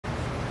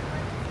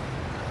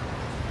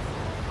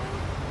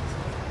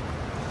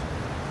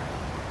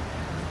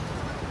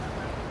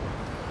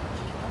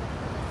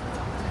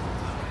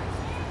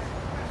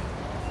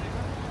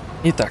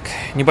Итак,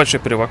 небольшой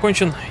перерыв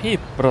окончен, и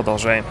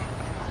продолжаем.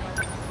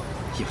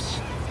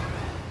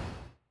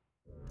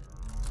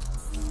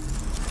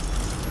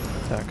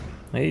 Так,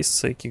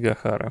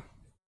 Sekigahara.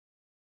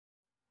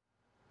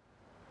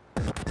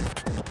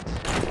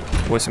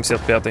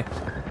 85-й.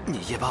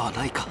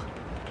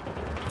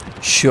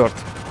 Черт.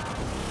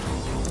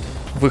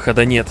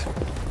 Выхода нет.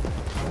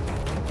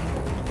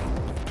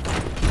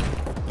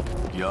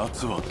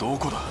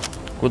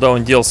 Куда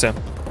он делся?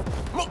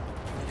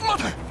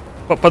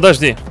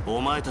 Подожди.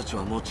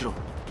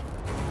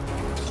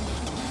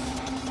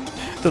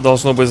 Ты,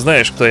 должно быть,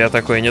 знаешь, кто я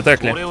такой, не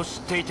так ли?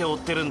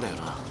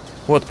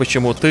 Вот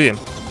почему ты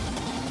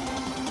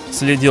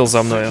следил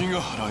за мной.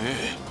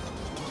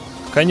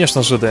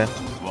 Конечно же, да.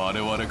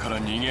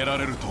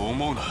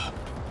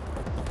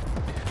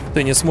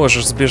 Ты не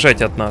сможешь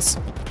сбежать от нас.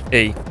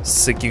 Эй,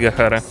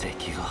 Sekigahara.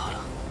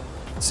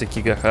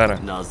 Sekigahara.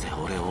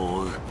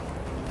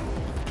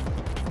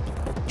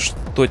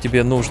 Что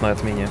тебе нужно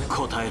от меня?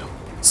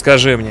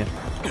 Скажи мне.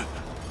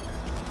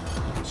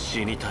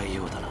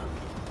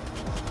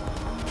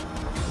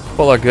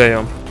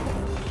 Полагаю,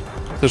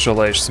 ты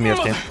желаешь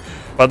смерти.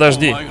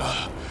 Подожди.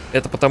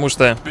 Это потому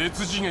что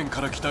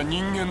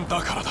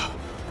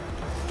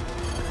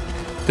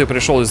ты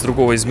пришел из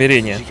другого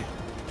измерения.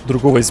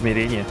 Другого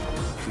измерения?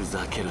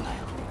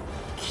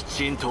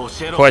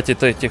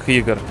 Хватит этих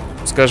игр.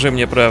 Скажи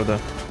мне правду.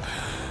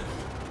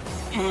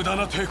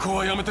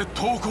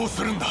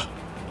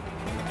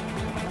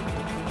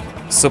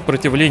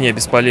 Сопротивление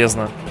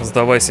бесполезно.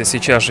 Сдавайся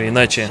сейчас же,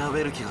 иначе...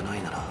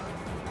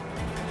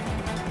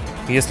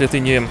 Если ты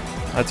не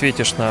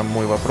ответишь на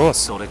мой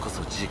вопрос,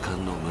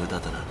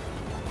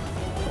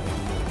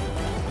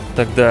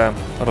 тогда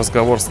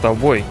разговор с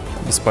тобой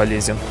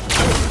бесполезен.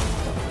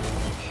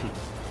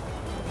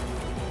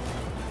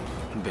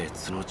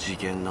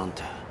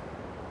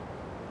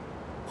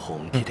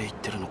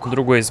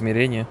 Другое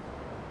измерение.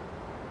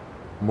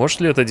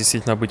 Может ли это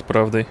действительно быть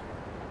правдой?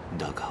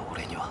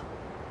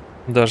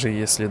 Даже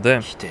если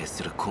да,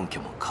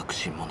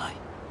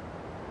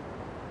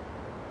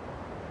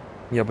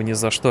 я бы ни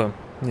за что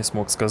не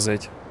смог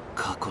сказать.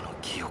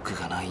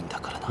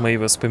 Мои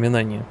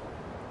воспоминания.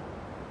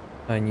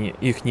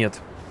 Их нет.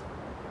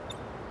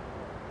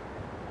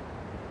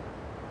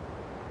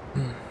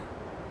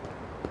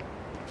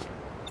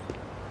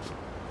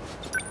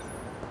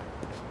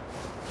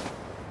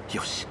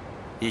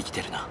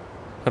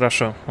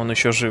 Хорошо, он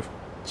еще жив.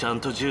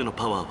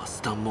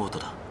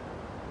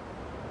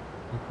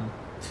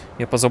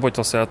 Я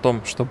позаботился о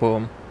том,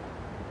 чтобы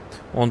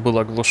он был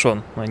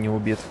оглушен, а не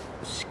убит.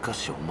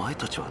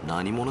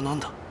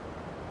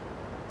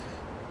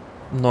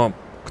 Но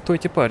кто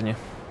эти парни?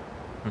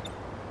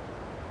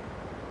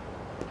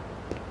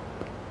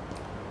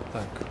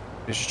 Так,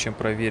 прежде чем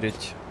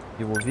проверить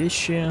его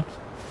вещи,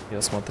 я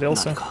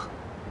осмотрелся.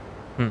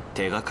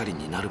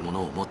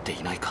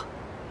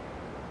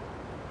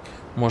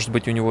 Может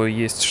быть, у него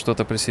есть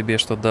что-то при себе,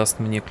 что даст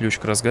мне ключ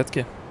к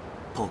разгадке?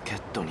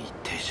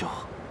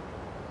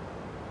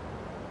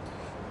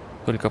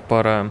 Только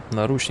пара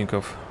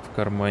наручников в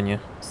кармане.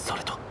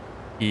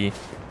 И...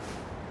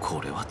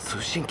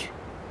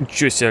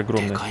 Ничего себе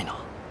огромный.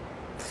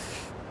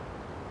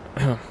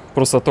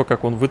 Просто то,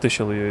 как он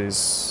вытащил ее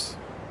из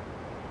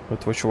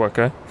этого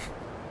чувака.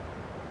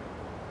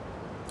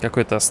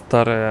 Какое-то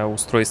старое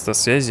устройство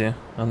связи.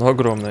 Оно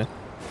огромное.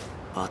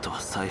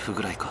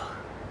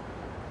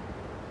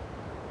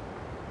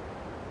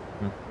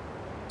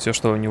 Все,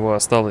 что у него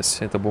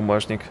осталось, это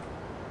бумажник.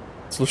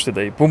 Слушайте,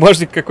 да и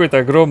бумажник какой-то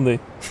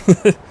огромный.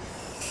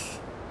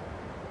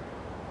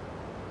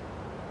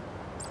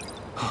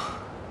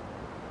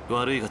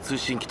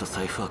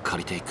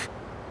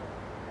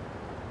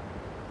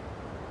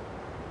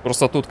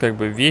 Просто тут как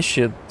бы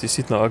вещи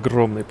действительно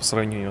огромные по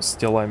сравнению с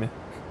телами.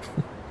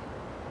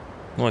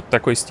 Ну, это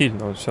такой стиль,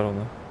 но все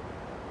равно.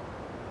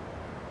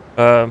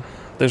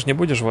 Ты же не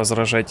будешь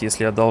возражать,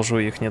 если я одолжу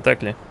их, не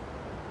так ли?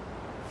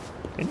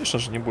 Конечно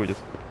же не будет.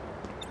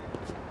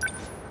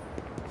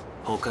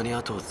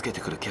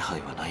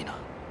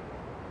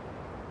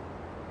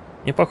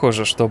 Не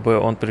похоже, чтобы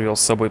он привел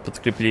с собой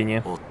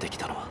подкрепление.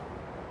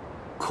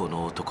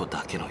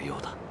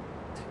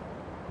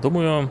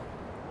 Думаю,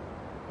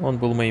 он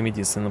был моим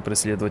единственным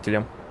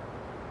преследователем.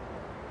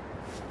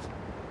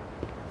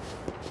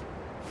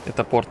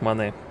 Это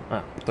портмоне.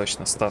 А,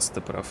 точно, Стас,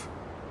 ты прав.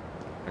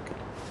 Так.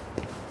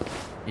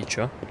 И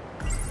чё?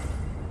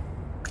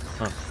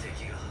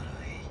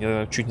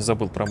 Я чуть не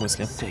забыл про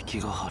мысли.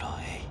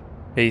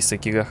 Эй,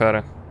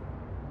 Sekigahara.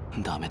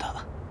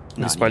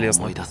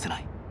 Бесполезно.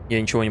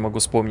 Я ничего не могу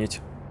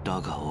вспомнить.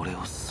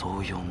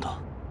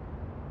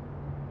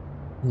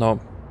 Но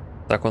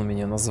так он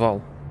меня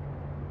назвал.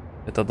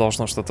 Это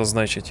должно что-то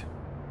значить.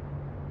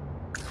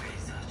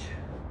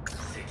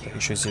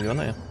 Еще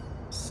зеленое.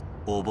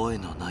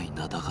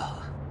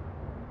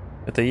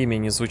 Это имя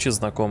не звучит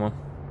знакомо.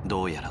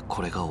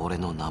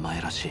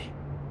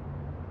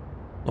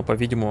 Но,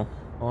 по-видимому,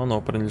 оно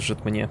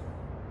принадлежит мне.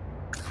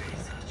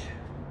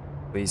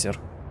 Фейзер.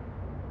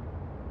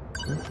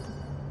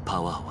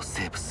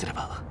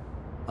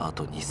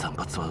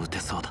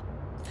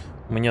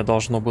 У меня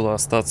должно было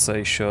остаться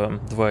еще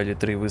 2 или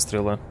 3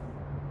 выстрела.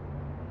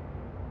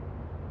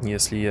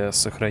 Если я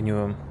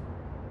сохраню...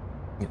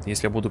 Нет,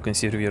 если я буду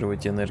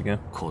консервировать энергию.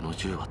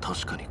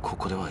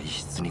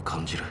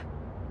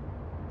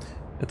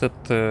 Этот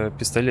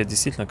пистолет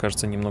действительно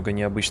кажется немного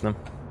необычным.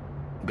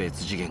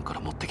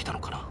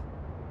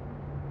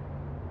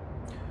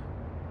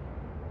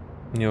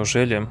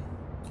 Неужели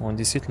он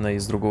действительно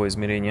из другого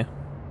измерения?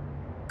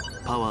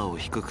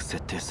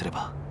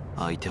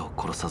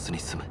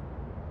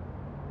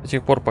 До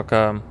тех пор,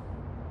 пока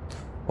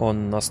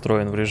он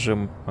настроен в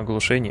режим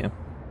оглушения,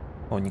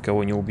 он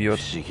никого не убьет.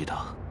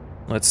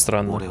 Но это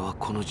странно.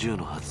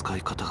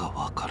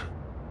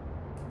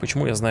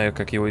 Почему я знаю,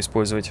 как его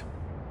использовать?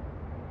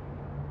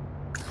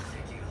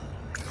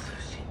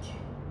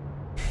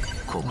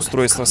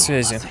 Устройство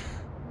связи.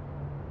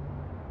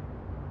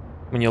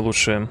 Мне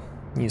лучше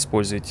не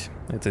использовать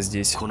это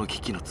здесь.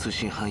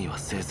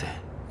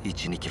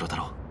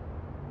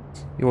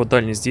 Его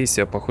дальность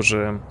действия,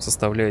 похоже,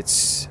 составляет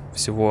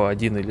всего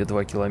 1 или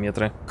 2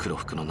 километра.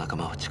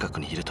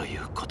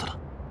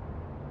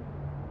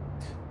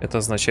 Это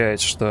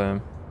означает,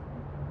 что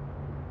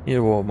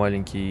его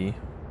маленькие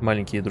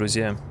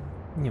друзья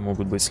не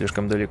могут быть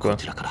слишком далеко.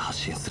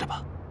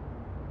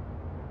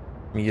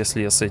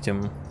 Если я с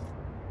этим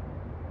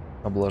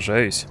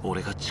облажаюсь,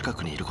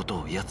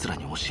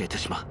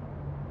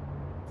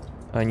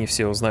 они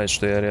все узнают,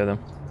 что я рядом.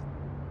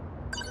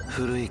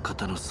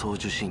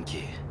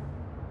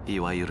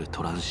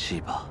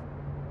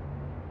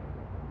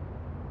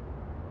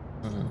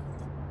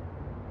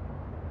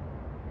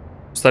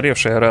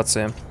 Устаревшая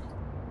рация.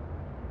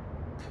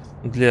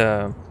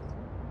 Для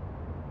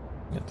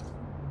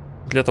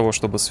того,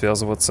 чтобы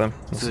связываться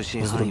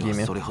с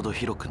другими.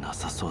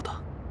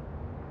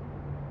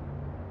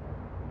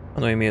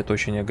 Оно имеет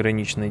очень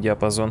ограниченный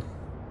диапазон.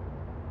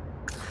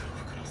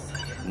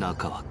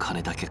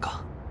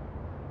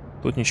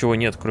 Тут ничего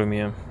нет,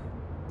 кроме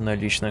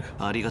наличных.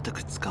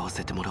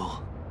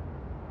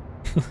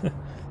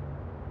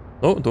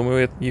 Ну,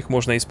 думаю, их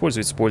можно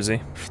использовать с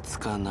пользой.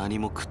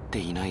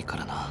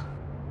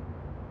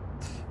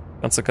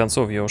 В конце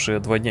концов, я уже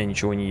 2 дня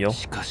ничего не ел.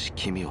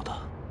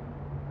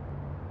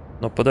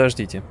 Но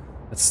подождите,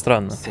 это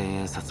странно.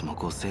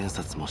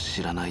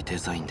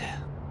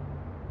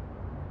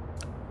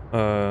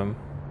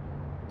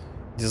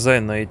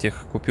 Дизайн на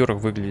этих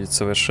купюрах выглядит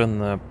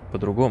совершенно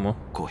по-другому.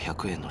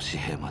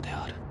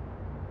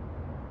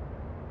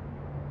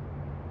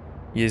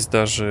 Есть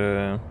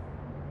даже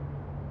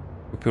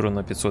купюра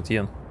на 500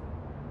 йен.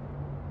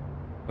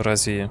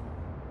 Разве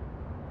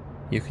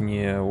их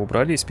не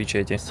убрали из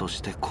печати?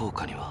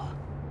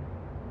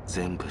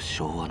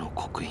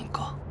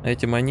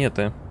 Эти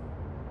монеты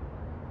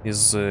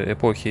из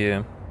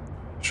эпохи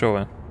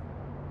Шова.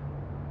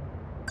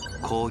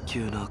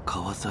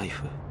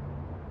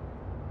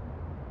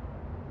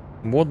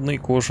 Модный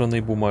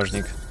кожаный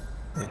бумажник.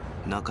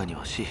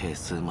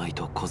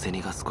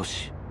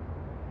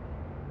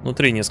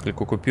 Внутри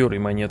несколько купюр и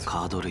монет.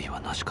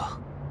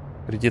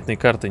 Кредитной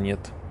карты нет,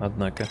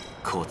 однако.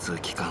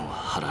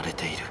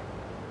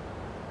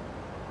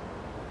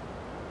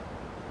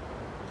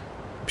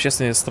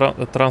 Общественный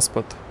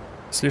транспорт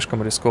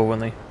слишком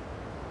рискованный.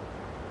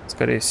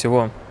 Скорее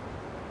всего,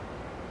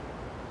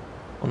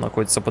 он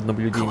находится под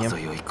наблюдением.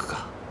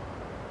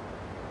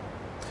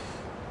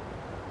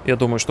 Я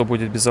думаю, что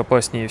будет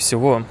безопаснее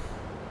всего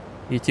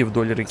идти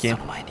вдоль реки.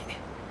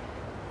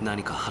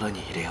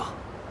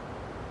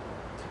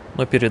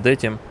 Но перед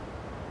этим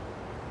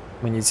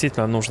мне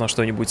действительно нужно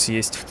что-нибудь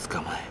съесть.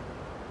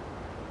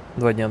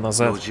 2 дня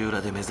назад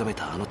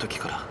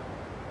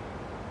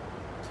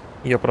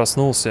я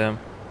проснулся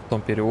в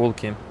том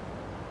переулке,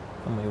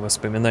 а мои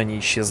воспоминания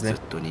исчезли.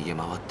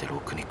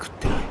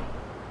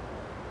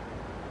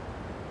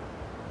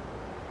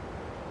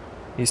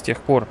 И с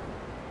тех пор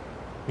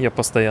я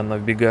постоянно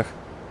в бегах.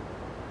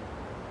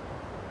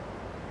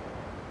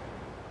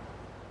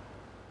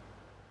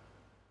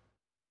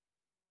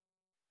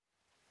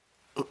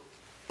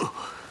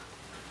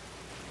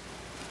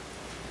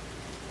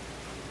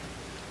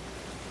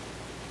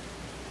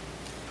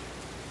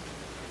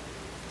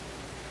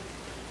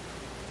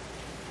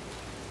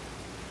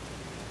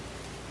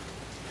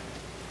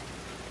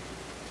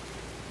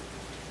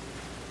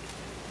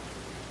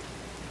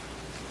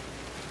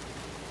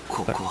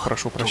 Так,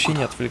 прошу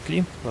прощения,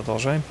 отвлекли.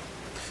 Продолжаем.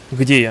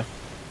 Где я?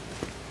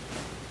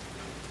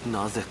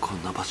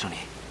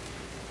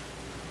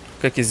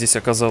 Как я здесь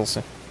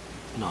оказался?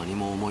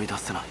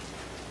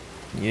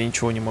 Я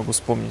ничего не могу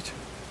вспомнить.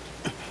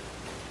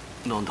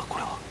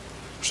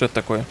 Что это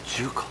такое?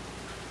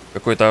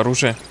 Какое-то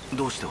оружие?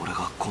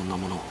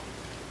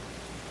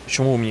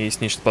 Почему у меня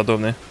есть нечто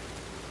подобное?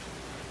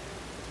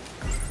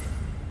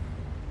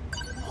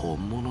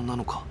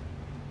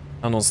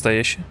 Оно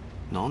настоящее?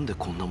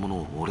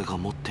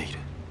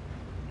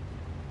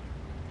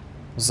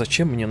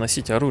 Зачем мне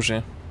носить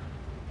оружие?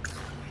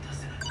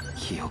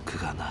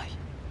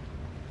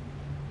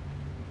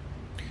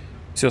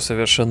 Все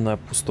совершенно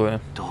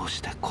пустое.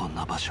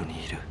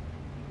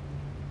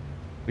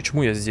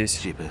 Почему я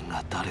здесь?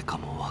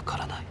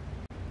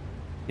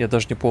 Я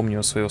даже не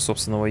помню своего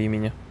собственного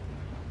имени.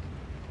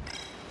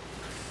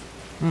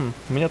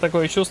 У меня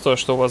такое чувство,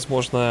 что,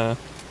 возможно,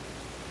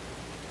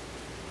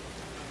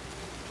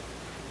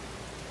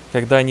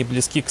 когда они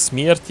близки к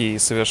смерти и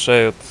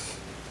совершают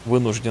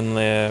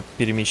вынужденное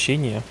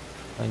перемещение,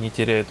 они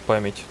теряют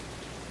память.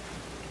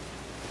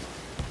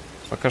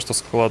 Пока что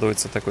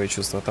складывается такое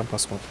чувство. Там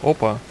посмотрим.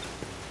 Опа.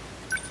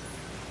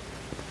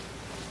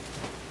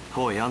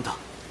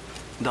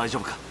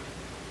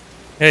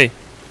 Эй,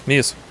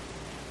 мисс,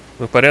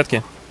 вы в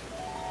порядке?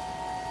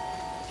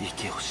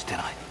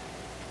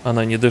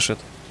 Она не дышит.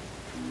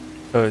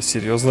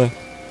 Серьезно?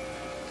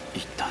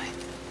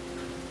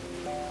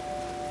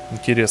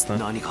 Интересно.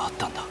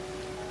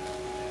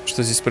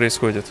 Что здесь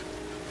происходит?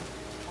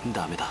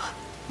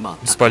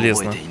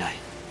 Бесполезно.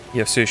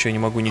 Я все еще не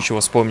могу ничего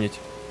вспомнить.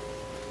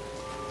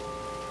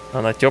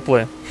 Она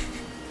теплая?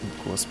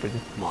 Господи.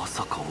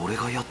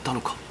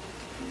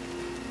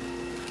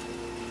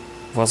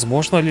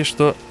 Возможно ли,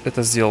 что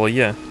это сделал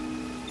я?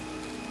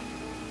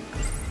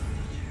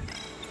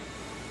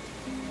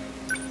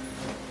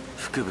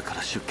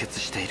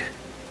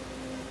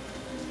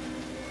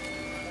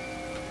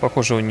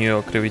 Похоже, у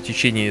нее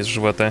кровотечение из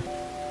живота.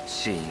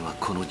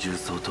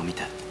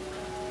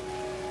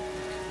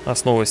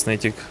 Основываясь на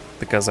этих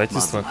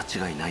доказательствах,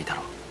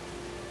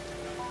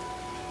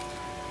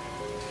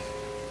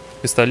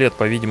 пистолет,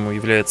 по-видимому,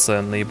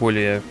 является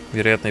наиболее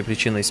вероятной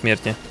причиной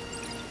смерти.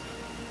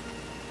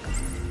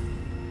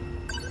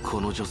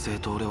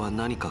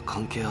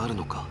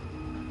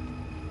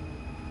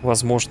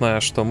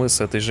 Возможно, что мы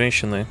с этой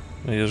женщиной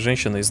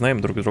знаем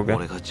друг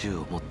друга.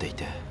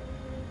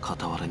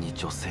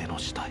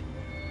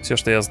 Все,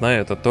 что я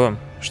знаю, это то,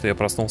 что я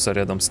проснулся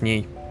рядом с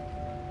ней,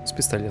 с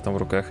пистолетом в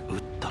руках.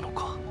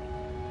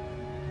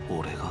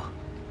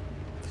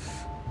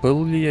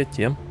 Был ли я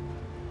тем,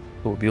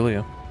 кто убил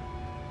ее?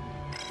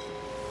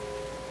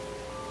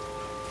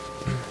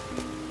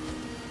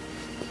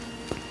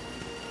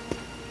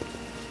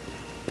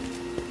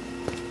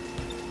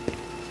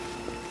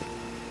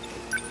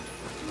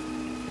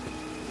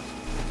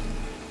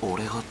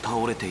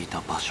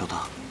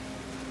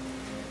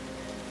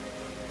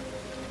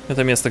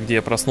 Это место, где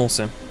я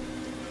проснулся.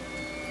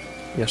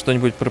 Я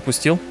что-нибудь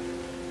пропустил?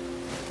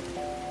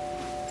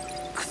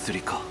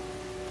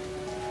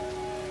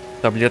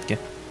 Таблетки.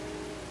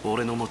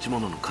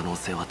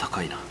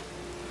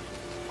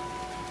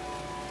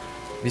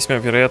 Весьма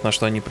вероятно,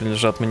 что они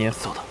принадлежат мне.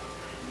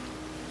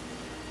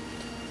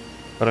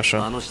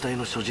 Хорошо.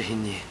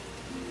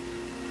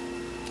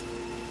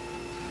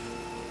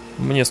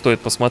 Мне стоит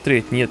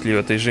посмотреть, нет ли у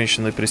этой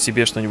женщины при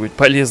себе что-нибудь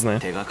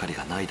полезное.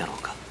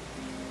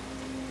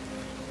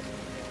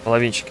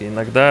 Половинчики.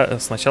 Иногда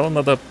сначала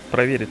надо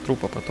проверить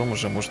труп, а потом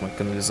уже можно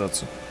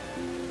канализацию.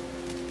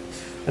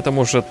 Это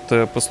может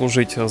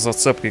послужить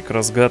зацепкой к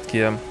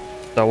разгадке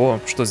того,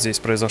 что здесь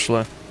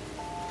произошло.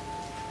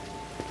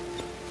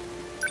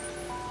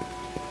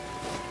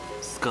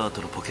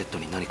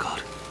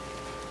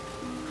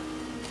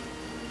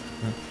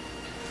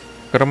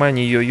 В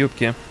кармане ее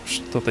юбки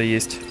что-то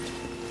есть.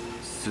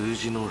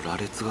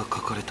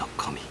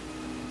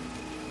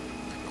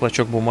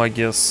 Клочок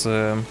бумаги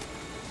с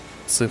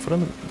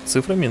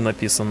цифрами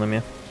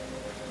написанными.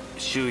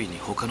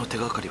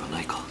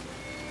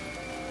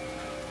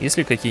 Есть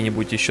ли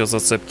какие-нибудь еще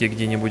зацепки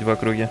где-нибудь в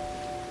округе?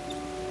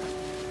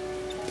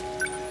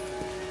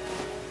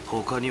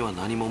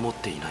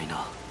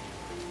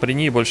 При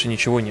ней больше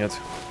ничего нет.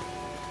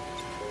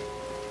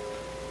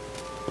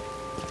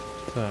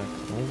 Так,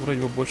 ну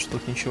вроде бы больше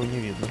тут ничего не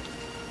видно.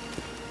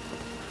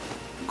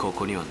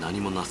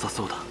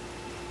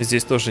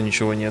 Здесь тоже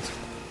ничего нет.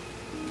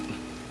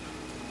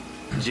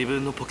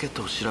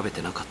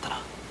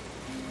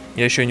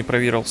 Я еще не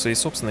проверил свои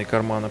собственные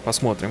карманы.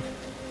 Посмотрим.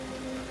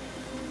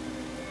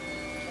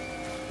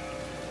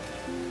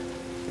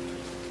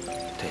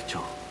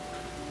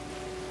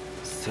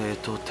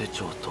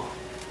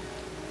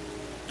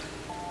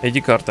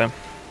 ID-карта.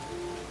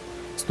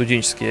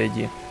 Студенческий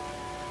ID.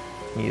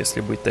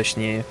 Если быть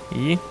точнее.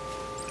 И...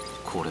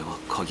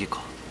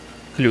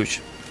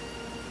 ключ.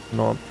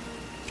 Но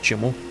к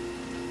чему?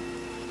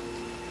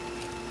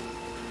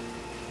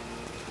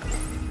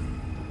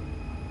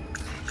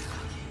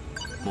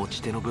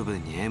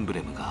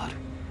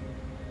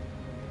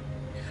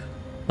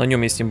 На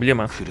нем есть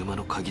эмблема.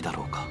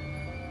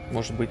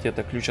 Может быть,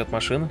 это ключ от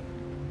машины?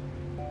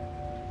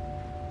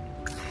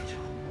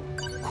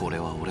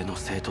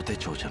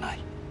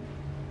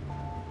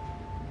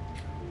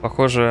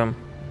 Похоже,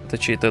 это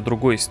чей-то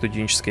другой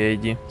студенческий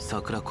ID.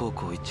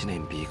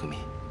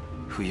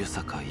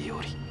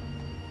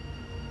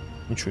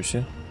 Ничего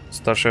себе.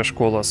 Старшая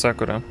школа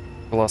Сакура.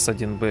 Класс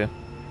 1Б.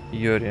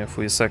 Йори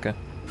Фуисака.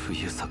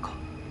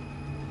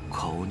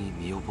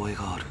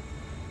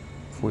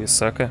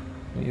 Фуисака?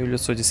 Ее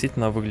лицо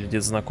действительно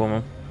выглядит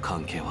знакомым.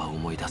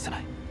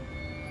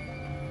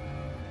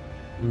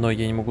 Но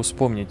я не могу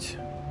вспомнить,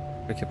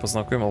 как я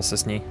познакомился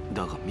с ней.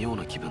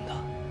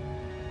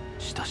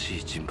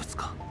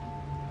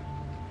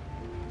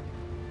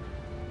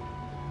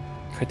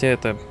 Хотя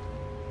это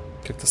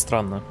как-то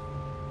странно.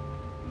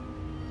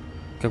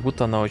 Как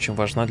будто она очень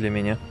важна для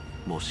меня.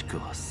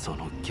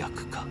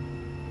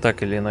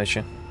 Так или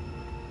иначе.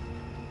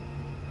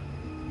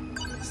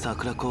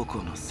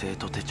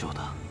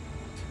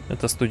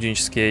 Это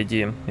студенческие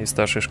ID из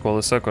старшей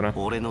школы Сакура.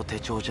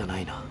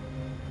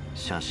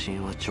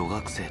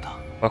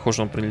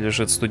 Похоже, он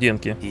принадлежит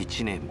студентке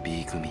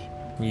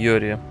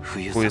Йори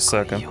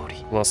Уисака,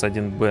 класс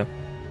 1Б.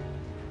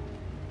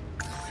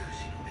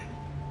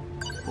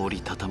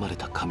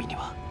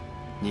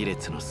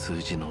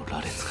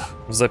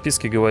 В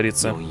записке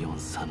говорится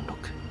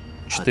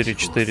 4,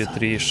 4,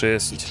 3,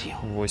 6,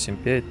 8,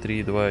 5,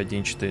 3, 2,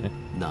 1, 4.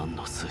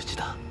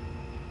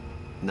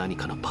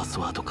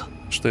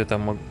 Что это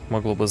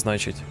могло бы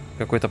значить?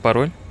 Какой-то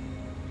пароль?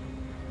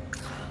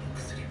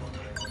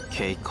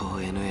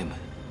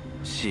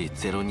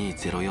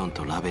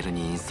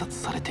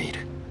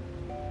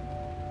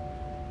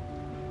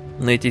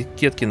 На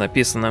этикетке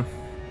написано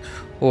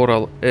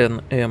Oral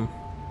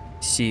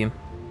NMC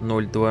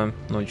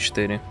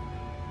 0204.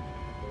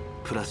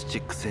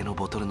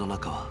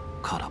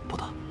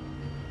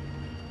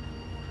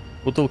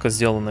 Бутылка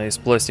сделана из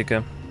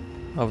пластика,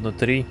 а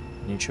внутри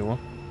ничего.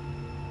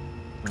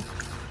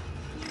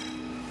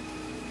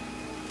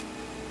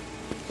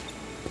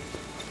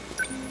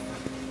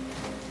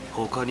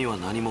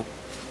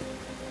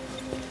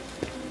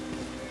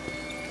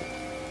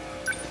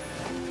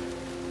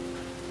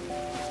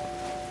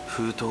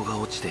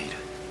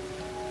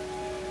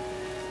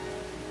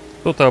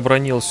 Кто-то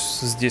обронил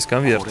здесь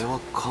конверт.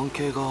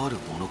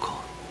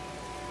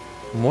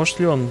 Может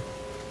ли он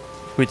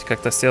быть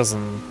как-то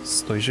связан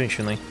с той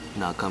женщиной?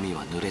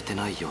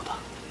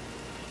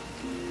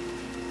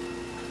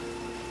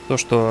 То,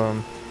 что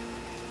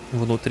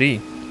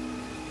внутри,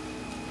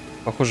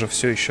 похоже,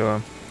 все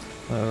еще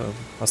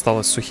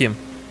осталось сухим.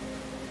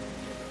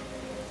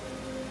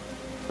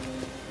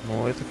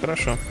 Ну, это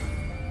хорошо.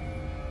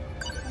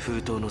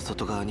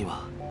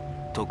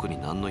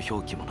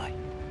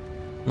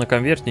 На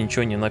конверте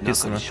ничего не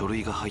написано.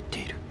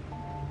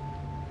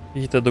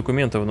 Какие-то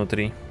документы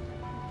внутри.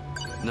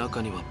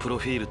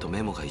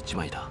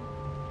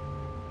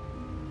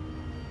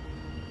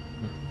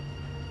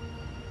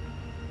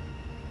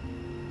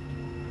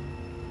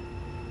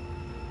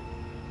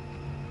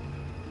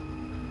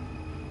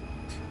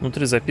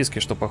 Внутри записки,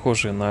 что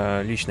похожи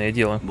на личное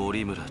дело.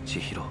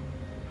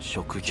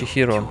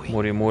 Чихиро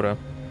Моримура.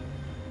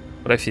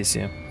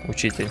 Профессия.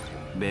 Учитель.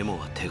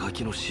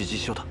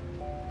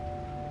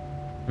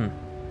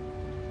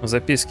 В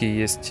записке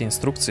есть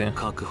инструкции.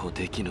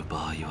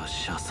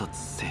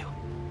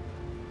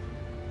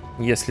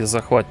 Если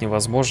захват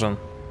невозможен,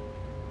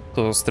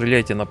 то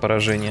стреляйте на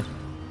поражение.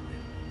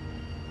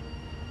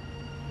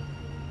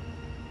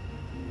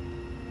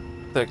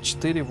 Так,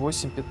 4,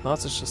 8,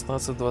 15,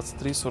 16,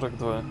 23,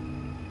 42.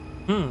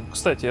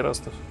 Кстати,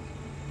 Растов.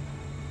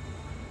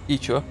 И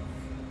чё?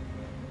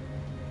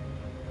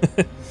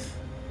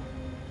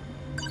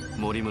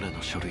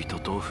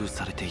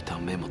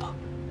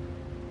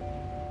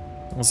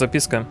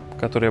 Записка,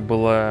 которая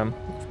была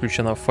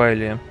включена в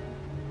файле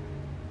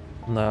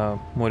на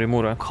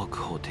Моримура.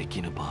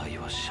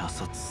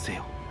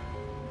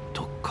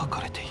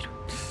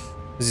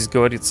 Здесь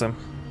говорится,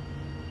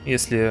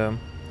 если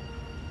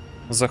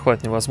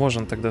захват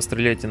невозможен, тогда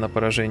стреляйте на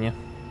поражение.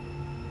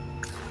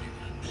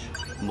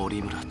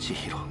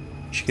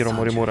 Чихиро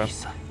Моримура,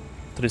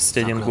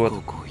 31 год.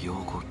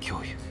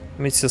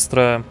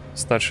 Медсестра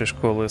старшей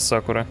школы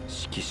Сакура.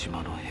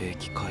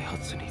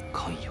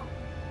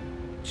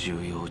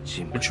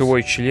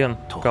 Ключевой член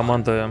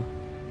команды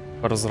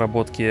по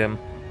разработке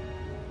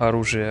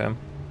оружия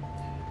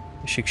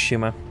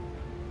Шикшима.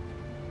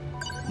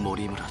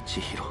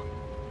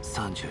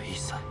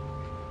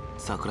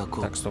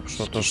 Так, стоп,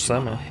 что то же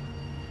самое?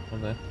 Ну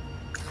да.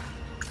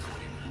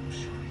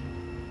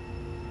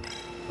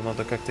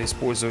 Надо как-то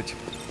использовать.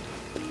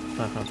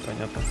 Ага,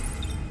 понятно.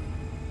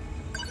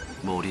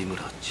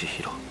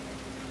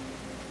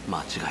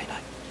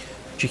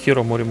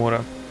 Чихиро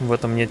Моримура. В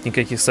этом нет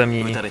никаких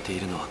сомнений.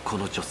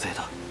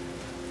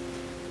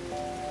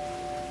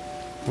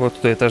 Вот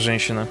кто эта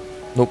женщина.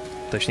 Ну,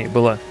 точнее,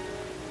 была.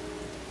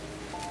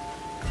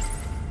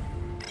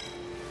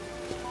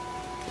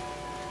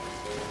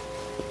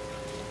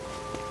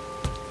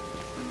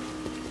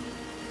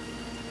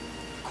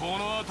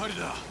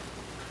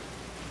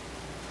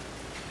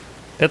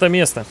 Это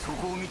место.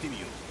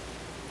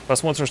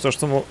 Посмотрим,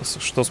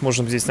 что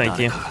сможем здесь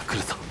найти.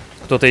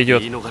 Кто-то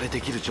идет.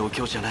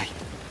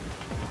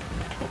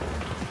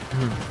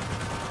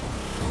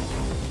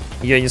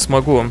 Я не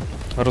смогу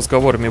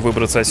разговорами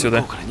выбраться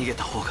отсюда.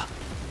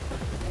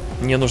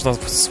 Мне нужно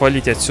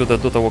свалить отсюда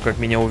до того, как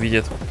меня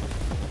увидят.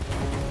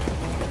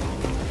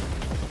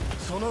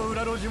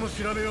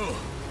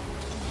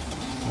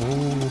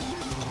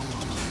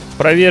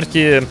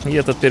 Проверьте и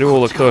этот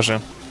переулок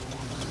тоже.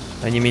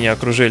 Они меня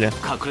окружили.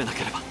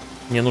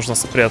 Мне нужно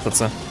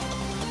спрятаться.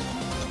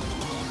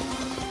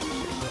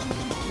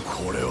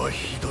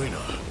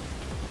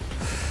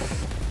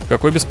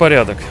 Какой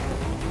беспорядок.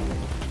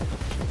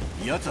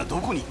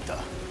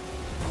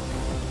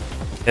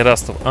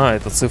 Эрастов. А,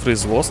 это цифры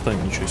из Лоста?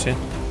 Ничего себе.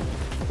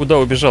 Куда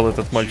убежал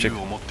этот мальчик?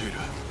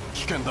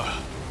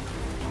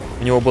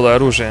 У него было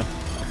оружие.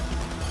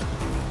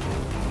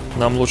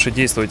 Нам лучше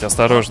действовать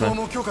осторожно.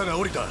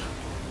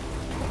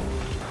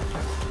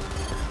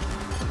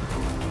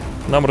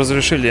 Нам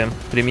разрешили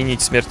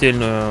применить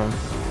смертельную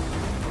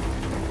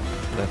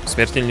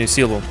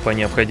силу по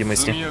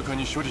необходимости.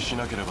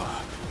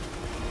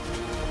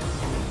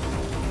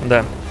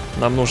 Да,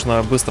 нам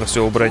нужно быстро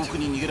все убрать.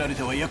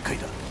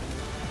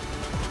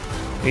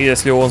 И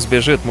если он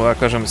сбежит, мы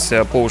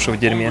окажемся по уши в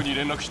дерьме.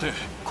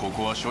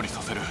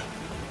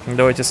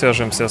 Давайте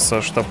свяжемся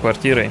со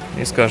штаб-квартирой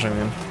и скажем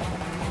им,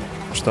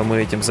 что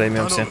мы этим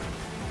займемся.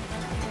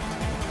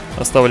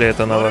 Оставляю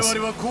это на вас.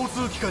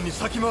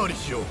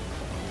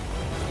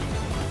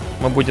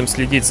 Мы будем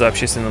следить за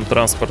общественным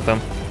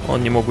транспортом.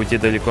 Он не мог уйти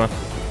далеко.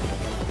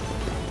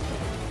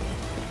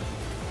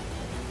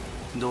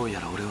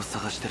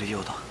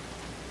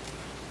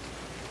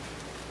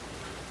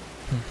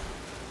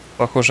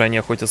 Похоже, они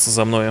охотятся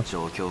за мною.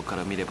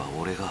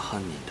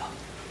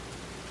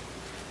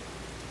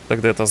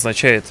 Тогда это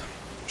означает,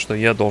 что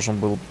я должен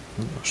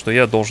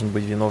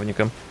быть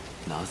виновником.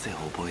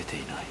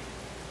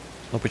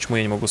 Но почему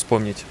я не могу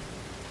вспомнить?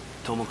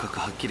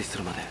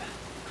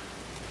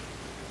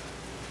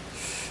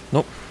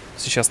 Ну,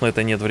 сейчас на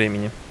это нет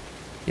времени.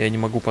 Я не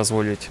могу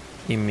позволить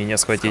им меня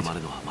схватить.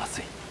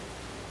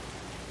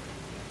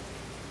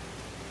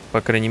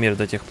 По крайней мере,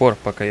 до тех пор,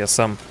 пока я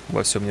сам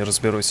во всем не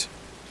разберусь.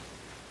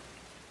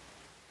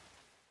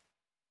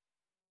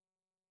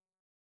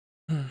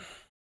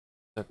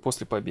 Так,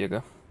 после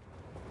побега.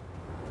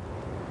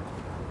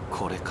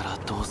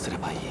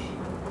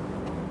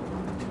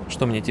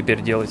 Что мне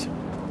теперь делать?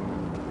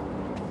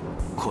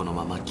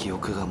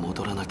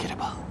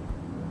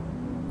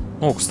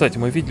 О, кстати,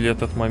 мы видели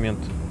этот момент,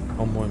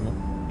 по-моему.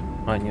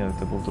 А, нет,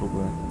 это был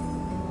другой.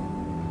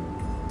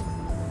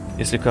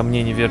 Если ко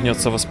мне не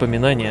вернется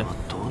воспоминание,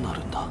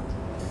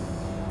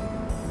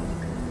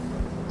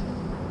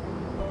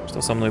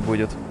 что со мной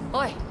будет?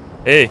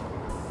 Эй!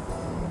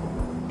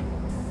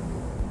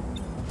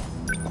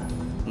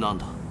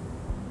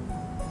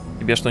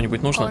 Тебе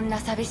что-нибудь нужно?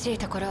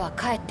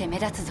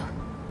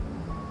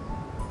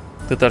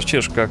 Ты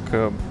торчишь, как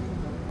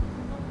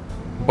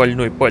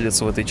больной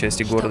палец в этой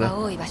части города.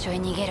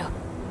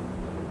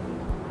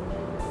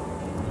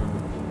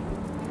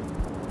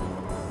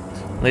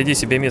 Найди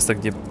себе место,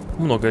 где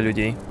много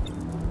людей.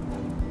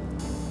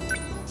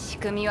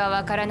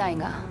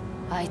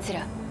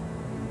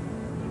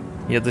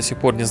 Я до сих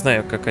пор не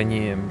знаю, как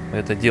они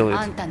это делают.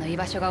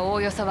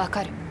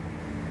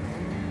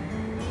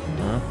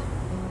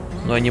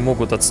 Но они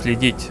могут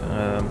отследить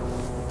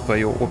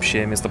твое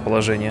общее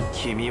местоположение.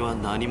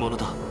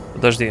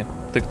 Подожди,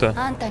 ты кто?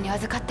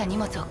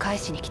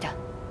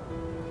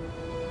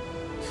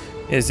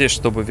 Я здесь,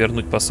 чтобы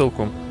вернуть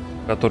посылку,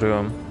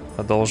 которую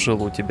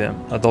одолжила у тебя.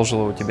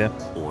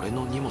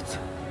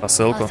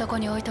 Посылку?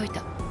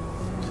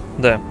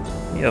 Да,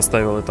 я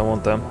оставил это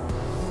вон там.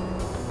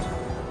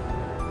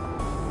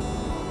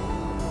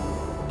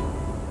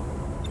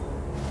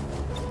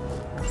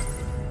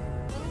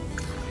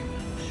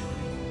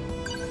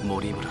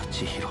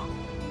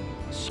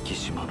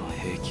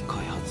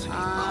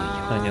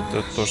 А, нет,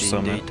 это то же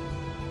самое.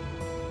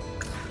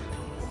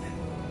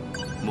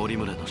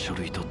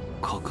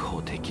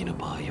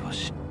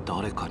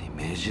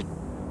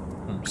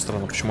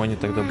 Странно, почему они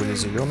тогда были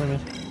зелеными?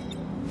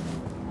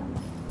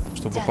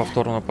 Чтобы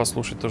повторно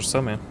послушать то же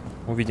самое.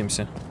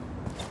 Увидимся.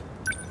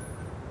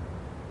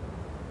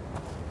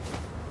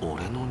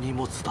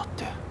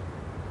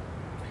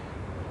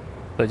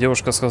 Та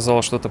девушка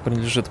сказала, что это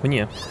принадлежит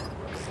мне.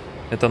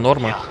 Это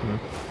норма?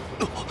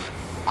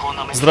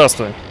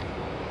 Здравствуй.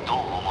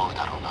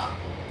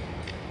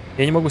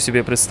 Я не могу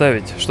себе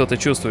представить, что ты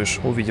чувствуешь,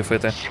 увидев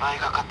это.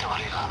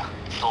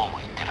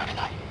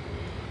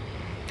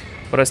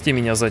 Прости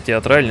меня за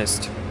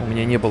театральность, у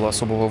меня не было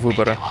особого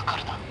выбора.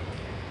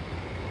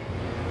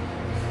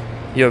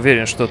 Я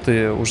уверен, что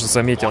ты уже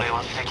заметил.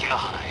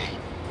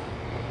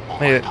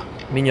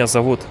 Меня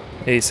зовут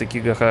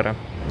Sekigahara.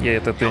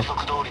 Это ты.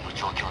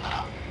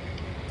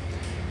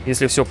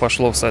 Если все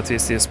пошло в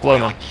соответствии с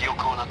планом,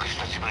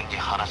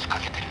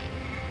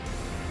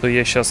 то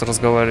я сейчас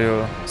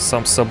разговариваю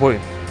сам с собой,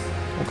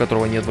 у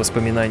которого нет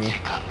воспоминаний.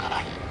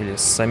 Или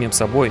с самим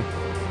собой,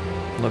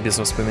 но без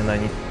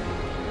воспоминаний.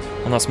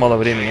 У нас мало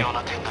времени.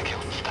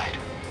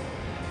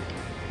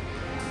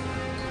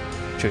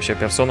 Что, еще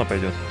персона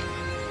пойдет?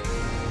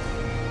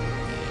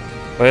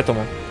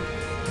 Поэтому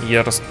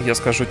я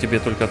скажу тебе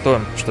только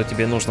то, что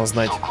тебе нужно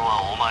знать.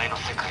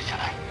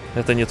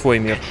 Это не твой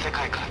мир.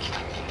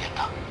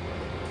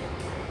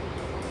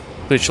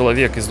 Ты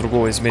человек из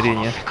другого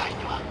измерения.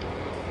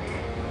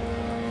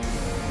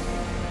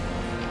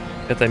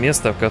 Это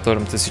место, в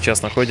котором ты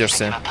сейчас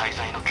находишься.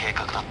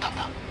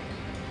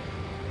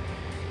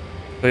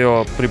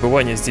 Твое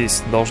пребывание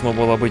здесь должно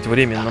было быть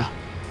временным.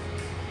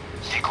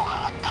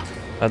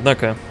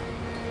 Однако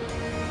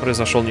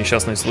произошел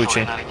несчастный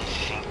случай.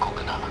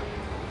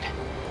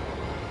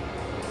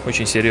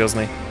 очень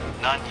серьезный.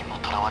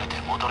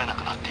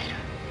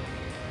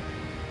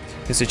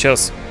 И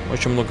сейчас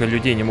очень много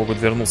людей не могут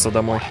вернуться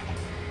домой.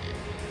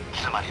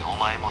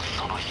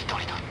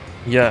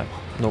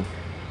 Ну,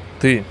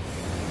 ты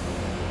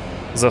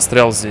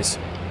застрял здесь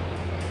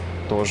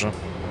тоже.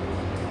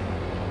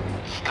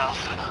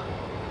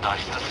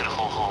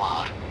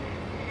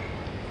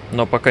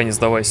 Но пока не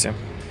сдавайся.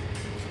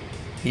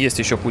 Есть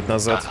еще путь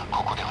назад.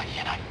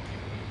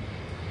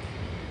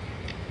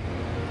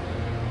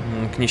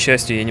 К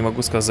несчастью, я не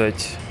могу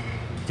сказать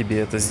тебе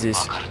это здесь.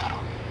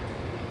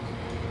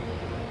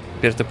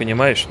 Теперь ты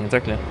понимаешь, не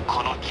так ли?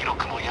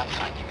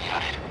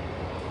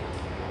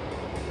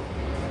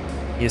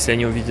 Если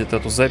они увидят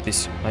эту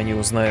запись, они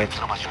узнают.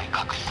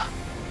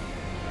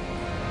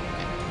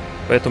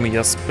 Поэтому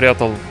я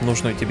спрятал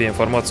нужную тебе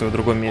информацию в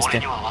другом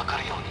месте.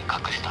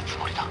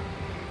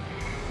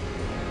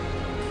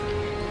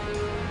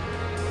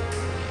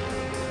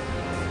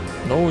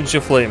 Ну,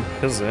 G-Flame,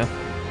 хз.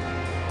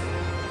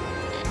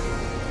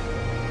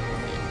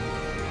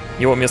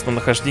 Его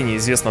местонахождение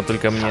известно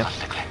только мне.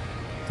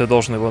 Ты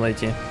должен его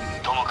найти.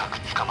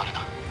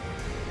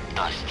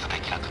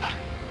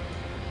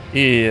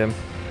 И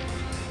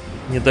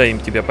не дай им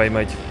тебя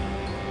поймать.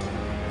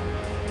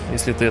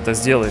 Если ты это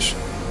сделаешь...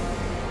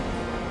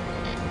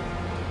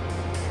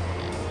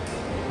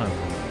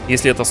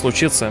 Если это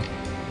случится,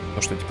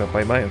 то, что тебя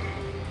поймают,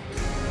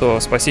 то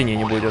спасения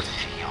не будет.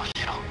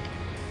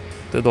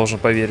 Ты должен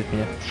поверить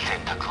мне.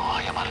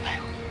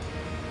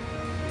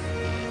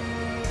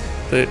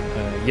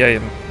 Я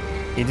им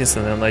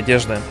единственная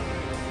надежда.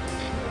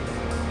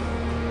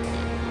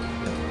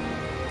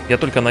 Я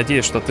только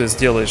надеюсь, что ты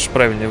сделаешь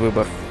правильный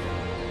выбор.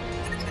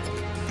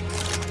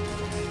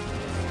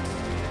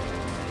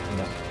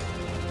 Да.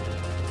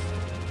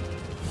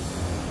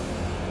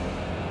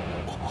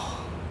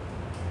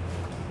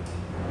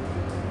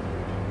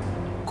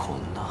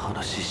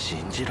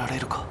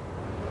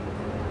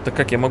 Так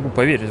как я могу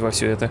поверить во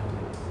все это?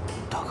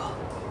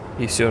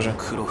 И все же.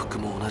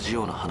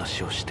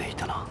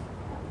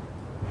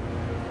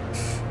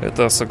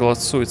 Это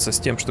согласуется с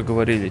тем, что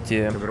говорили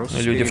те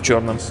люди в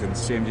черном.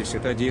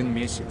 71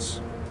 месяц.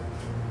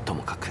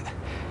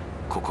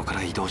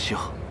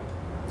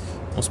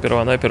 Ну,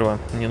 сперва-наперво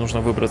мне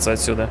нужно выбраться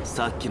отсюда.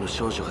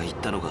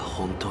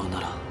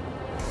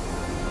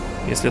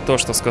 Если то,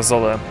 что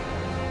сказала...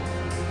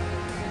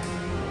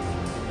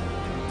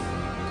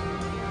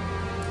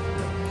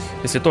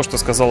 Если то, что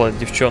сказала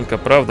девчонка,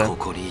 правда,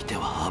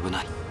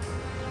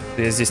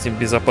 то я здесь не в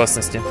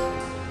безопасности.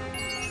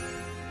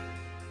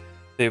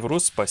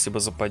 Дейврус, спасибо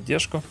за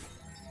поддержку.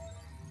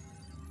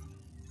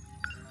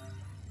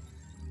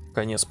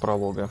 Конец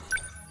пролога.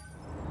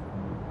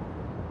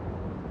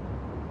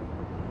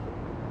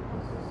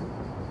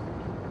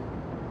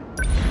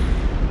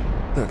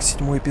 Так,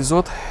 7-й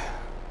эпизод.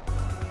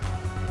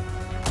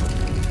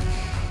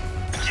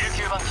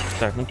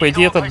 Так, ну по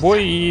идее этот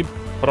бой и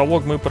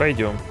пролог мы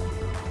пройдем.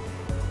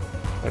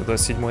 Так,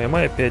 27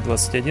 мая,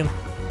 5:21.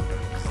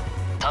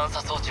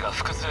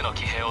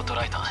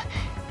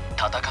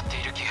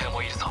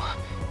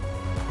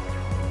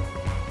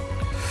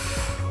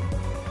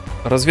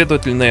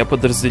 Разведывательное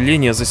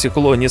подразделение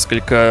засекло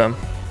несколько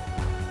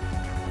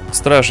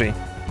стражей.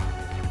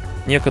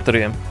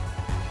 Некоторые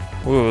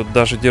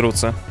даже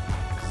дерутся,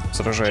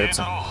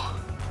 сражаются.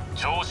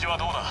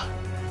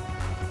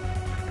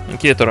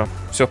 Кейтеру,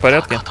 все в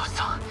порядке?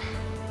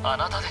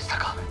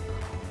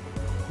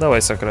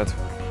 Давай, Сократ.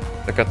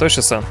 Так, а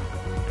Тоши-сан?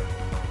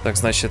 Так,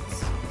 значит,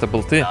 это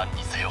был ты?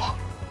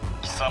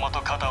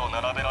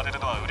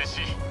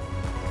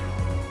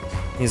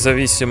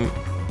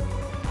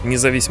 Вне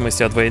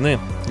зависимости от войны,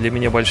 для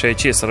меня большая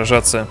честь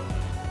сражаться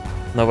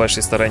на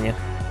вашей стороне.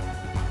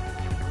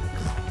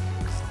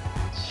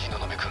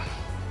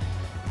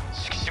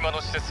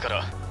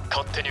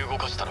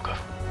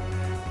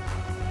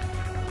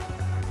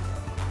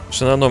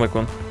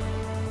 Шинономи-кун,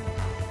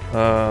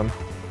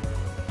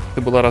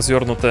 ты была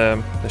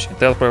развернута, точнее,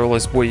 ты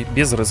отправилась в бой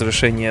без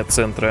разрешения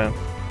центра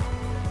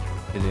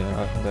или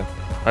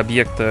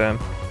объекта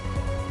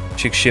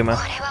Чикшима.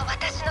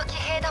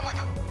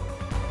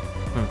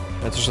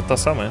 Это же та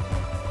самая.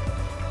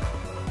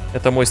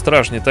 Это мой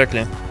страж, не так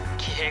ли?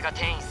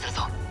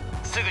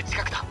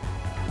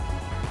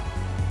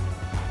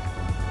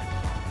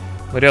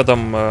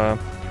 Рядом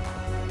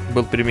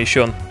был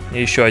перемещен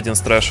еще один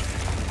страж.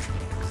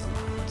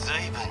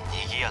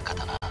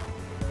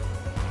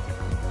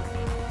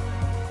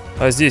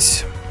 А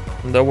здесь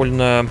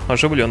довольно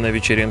оживленная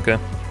вечеринка.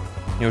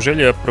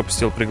 Неужели я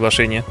пропустил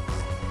приглашение?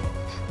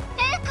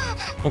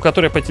 Ну,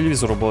 которая по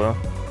телевизору была.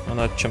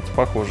 Она чем-то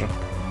похожа.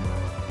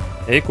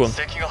 Эйкун.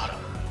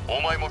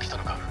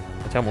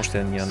 Хотя, может, и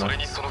не она.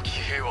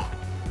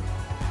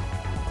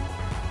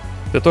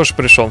 Ты тоже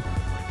пришел,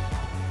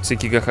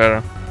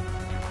 Секигахара.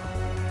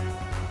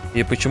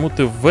 И почему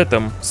ты в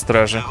этом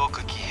страже?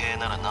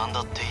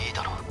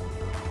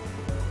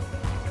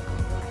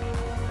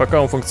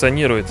 Пока он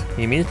функционирует,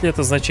 имеет ли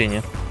это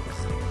значение?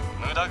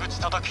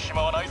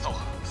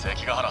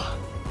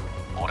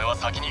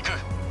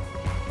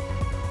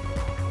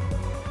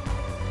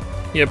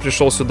 Я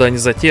пришел сюда не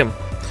за тем,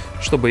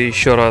 чтобы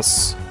еще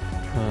раз...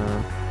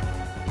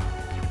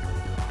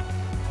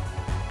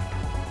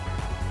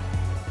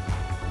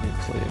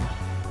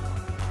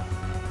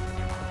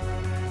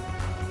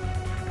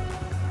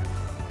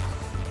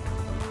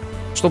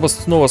 Чтобы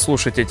снова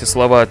слушать эти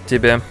слова от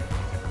тебя,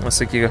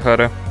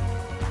 Секигахара.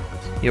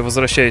 Я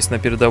возвращаюсь на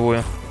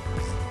передовую.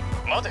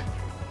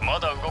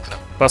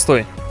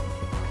 Постой.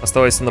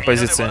 Оставайся на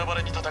позиции.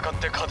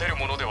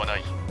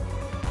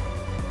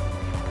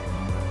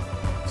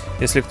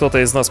 Если кто-то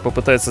из нас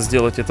попытается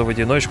сделать это в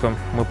одиночку,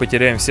 мы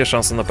потеряем все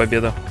шансы на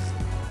победу.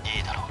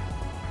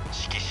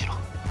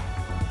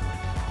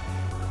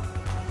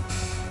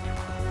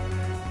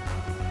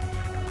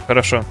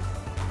 Хорошо.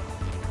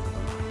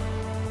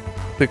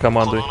 Ты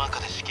командуй.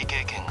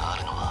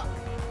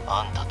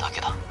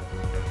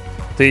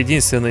 Ты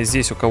единственный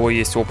здесь, у кого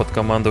есть опыт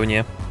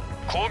командования.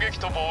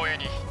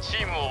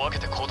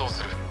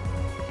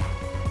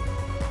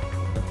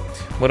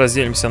 Мы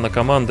разделимся на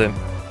команды.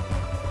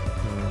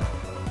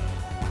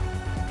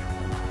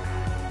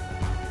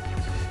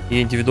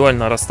 И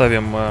индивидуально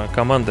расставим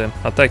команды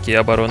атаки и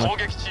обороны.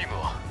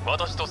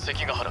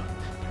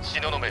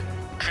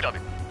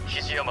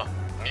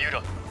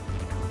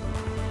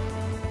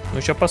 Ну,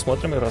 сейчас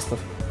посмотрим, Ирастов.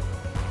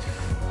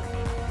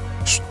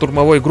 В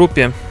штурмовой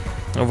группе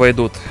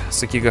войдут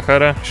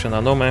Секигахара,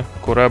 Шинаноме,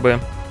 Курабе,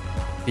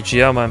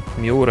 Ичияма,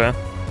 Миура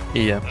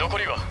и я.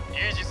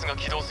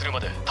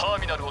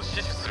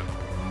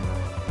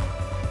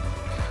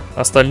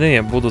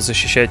 Остальные будут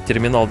защищать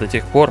терминал до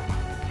тех пор,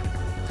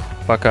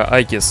 пока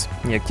Aegis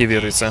не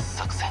активируется.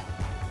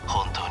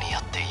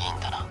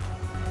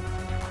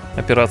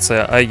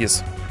 Операция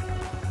Aegis.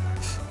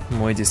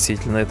 Мы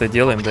действительно это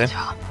делаем, да?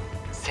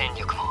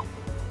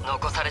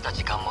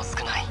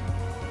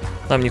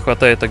 Нам не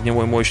хватает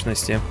огневой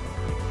мощности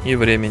и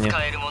времени.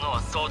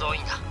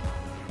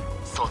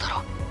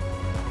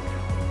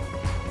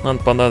 Нам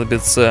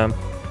понадобится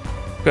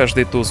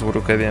каждый туз в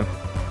рукаве,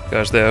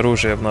 каждое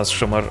оружие в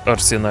нашем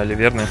арсенале,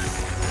 верно?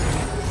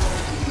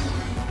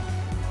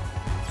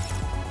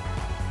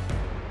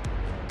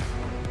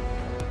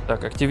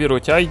 Так,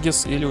 активировать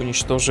Aegis или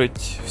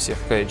уничтожить всех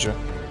кайджи.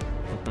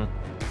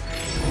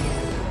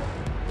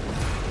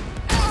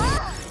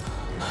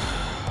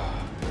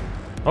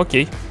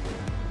 Окей.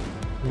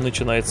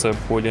 Начинается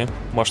более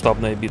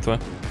масштабная битва.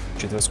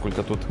 Учитывая,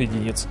 сколько тут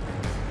единиц.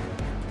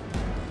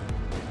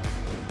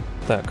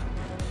 Так.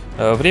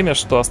 Время,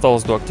 что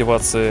осталось до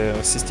активации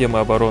системы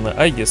обороны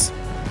Aegis,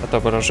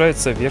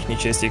 отображается в верхней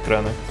части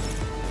экрана.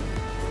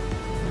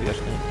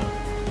 Верхней.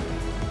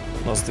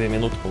 У нас 2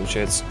 минуты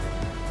получается.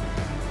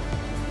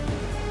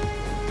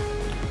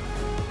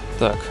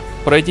 Так.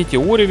 Пройдите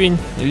уровень,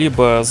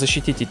 либо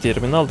защитите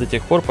терминал до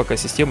тех пор, пока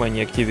система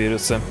не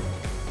активируется.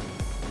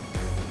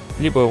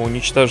 Либо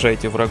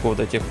уничтожайте врагов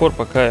до тех пор,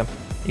 пока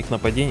их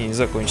нападение не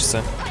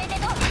закончится.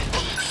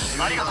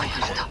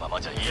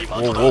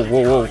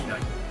 Воу-воу-воу-воу.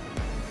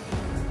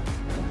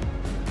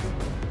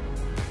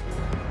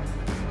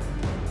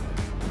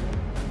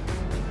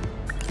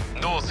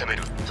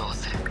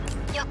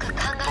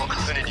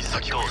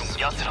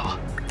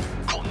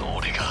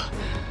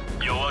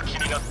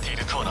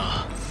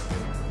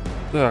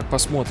 Так,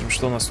 посмотрим,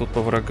 что у нас тут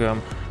по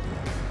врагам.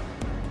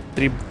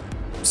 3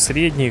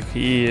 средних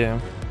и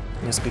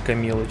несколько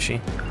мелочей.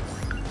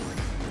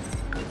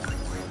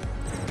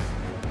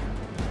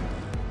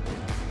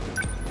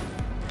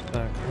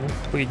 Так, ну,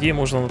 по идее,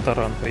 можно на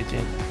таран пойти.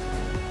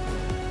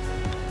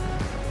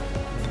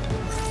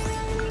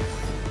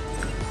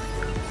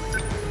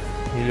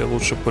 Или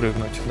лучше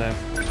прыгнуть, да.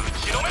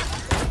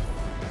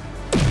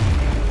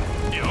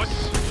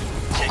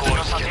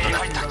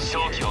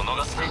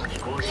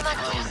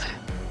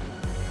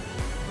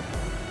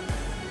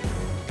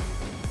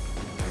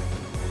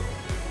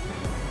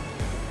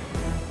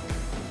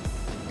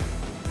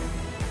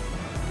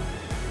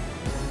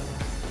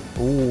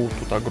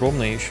 Тут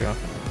огромное еще.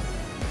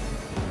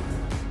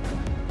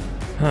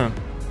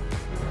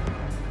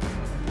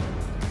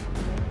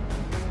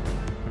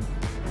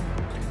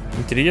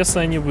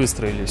 Интересно, они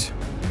выстроились.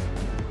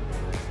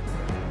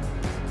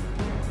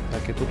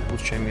 Так, и тут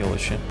куча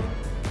мелочи.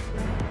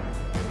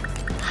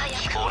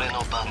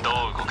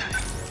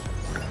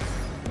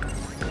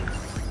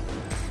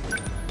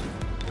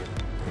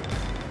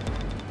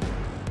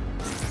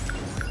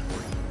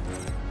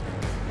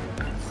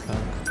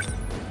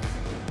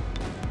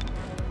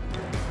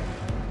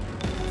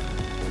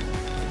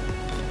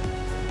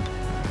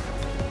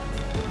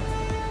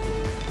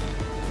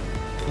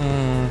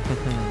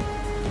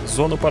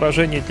 Зону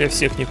поражения для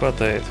всех не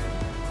хватает.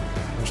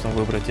 Нужно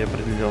выбрать и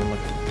определенных.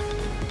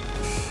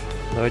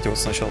 Давайте вот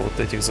сначала вот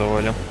этих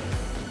завалим.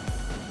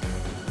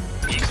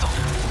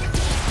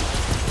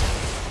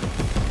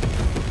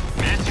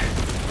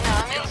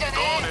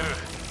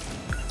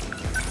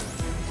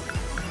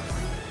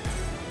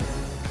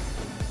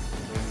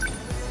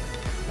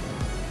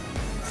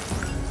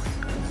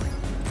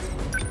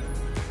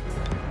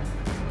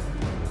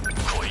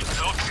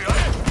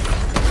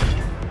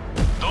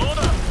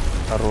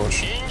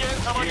 Хорош.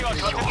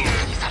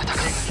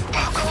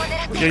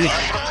 Ой-ой-ой.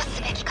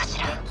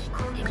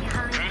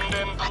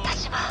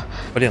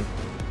 Блин.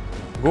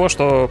 Го,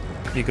 что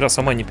игра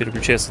сама не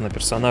переключается на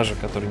персонажа,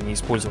 который не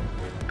использован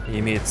и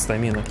имеет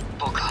стамину.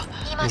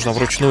 Нужно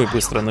вручную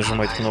быстро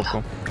нажимать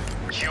кнопку.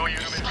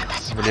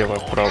 Влево,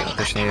 вправо,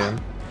 точнее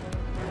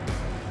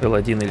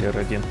L1 или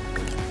R1.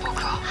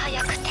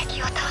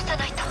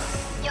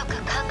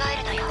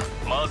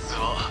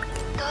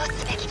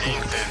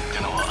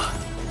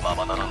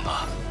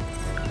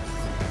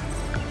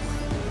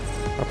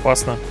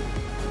 Опасно.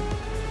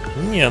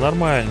 Не,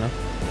 нормально.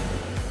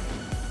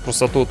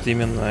 Просто тут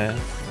именно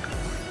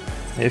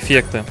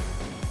эффекты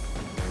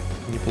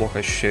неплохо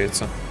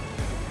ощущаются.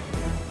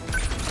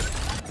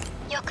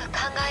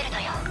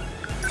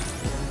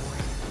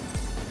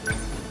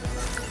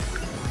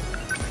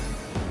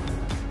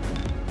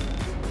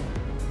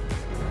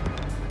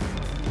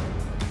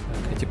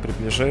 Так, эти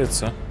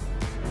приближаются.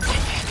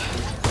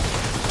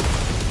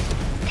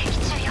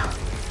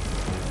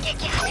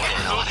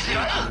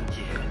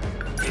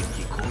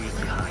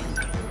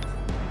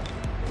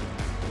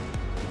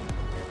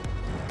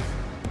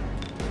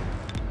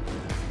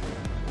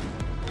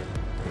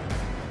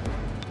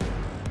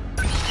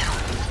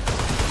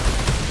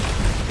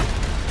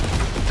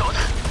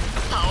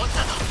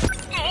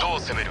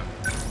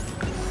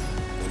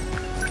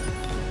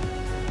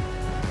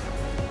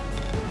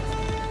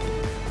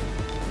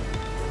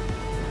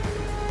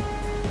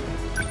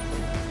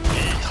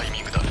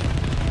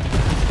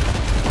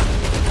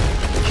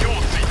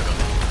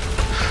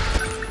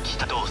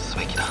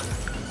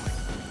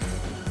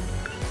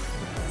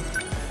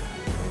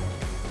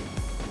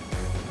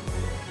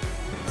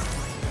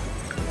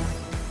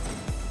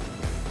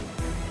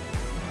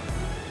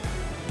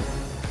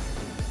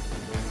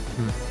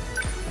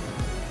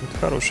 Это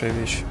хорошая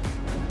вещь.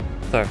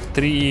 Так,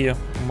 3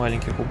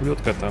 маленьких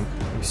ублюдка там,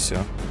 и все.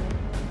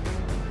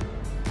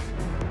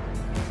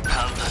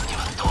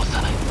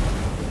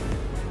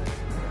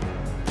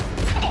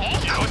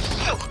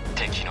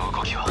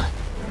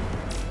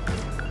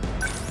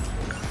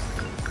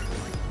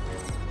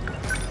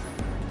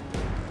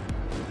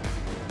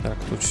 Так,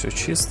 тут все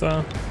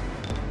чисто.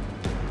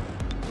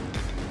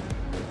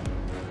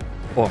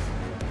 О!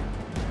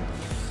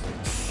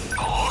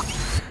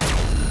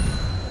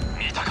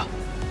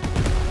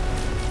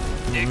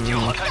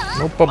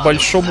 Ну, по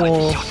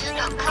большому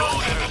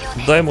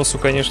Даймусу,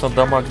 конечно,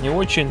 дамаг не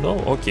очень,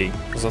 но окей.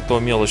 Зато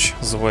мелочь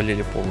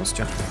завалили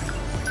полностью.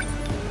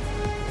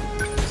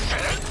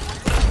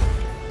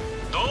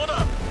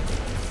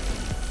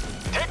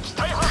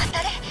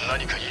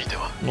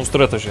 Ну,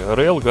 стратеги.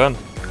 Рейлган.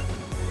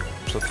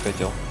 Что ты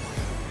хотел?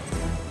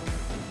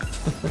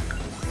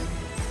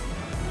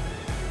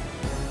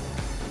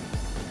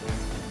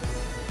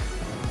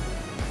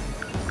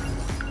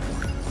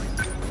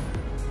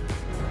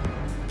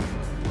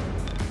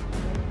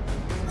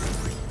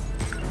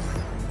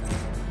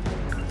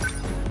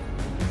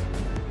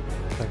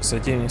 Так,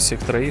 заденем всех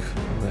троих.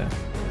 Да.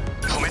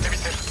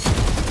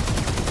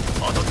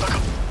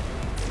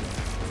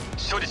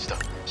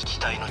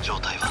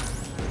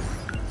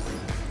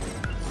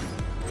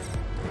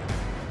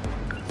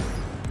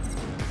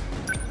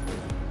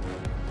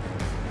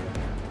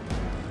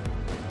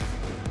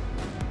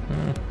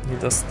 Не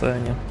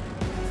достанем.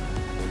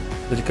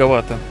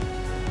 Далековато.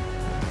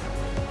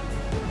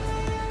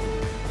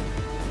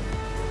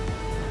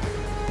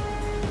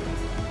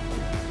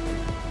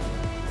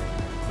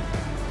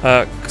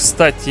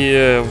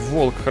 Кстати,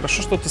 Волк,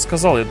 хорошо, что ты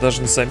сказал, я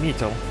даже не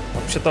заметил.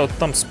 Вообще-то вот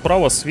там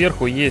справа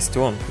сверху есть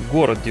он,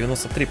 город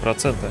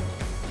 93%.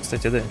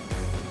 Кстати, да.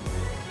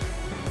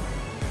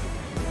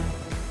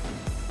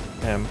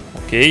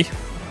 Окей.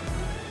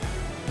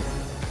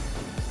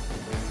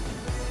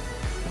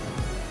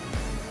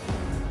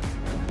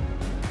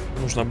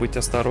 Нужно быть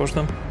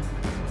осторожным.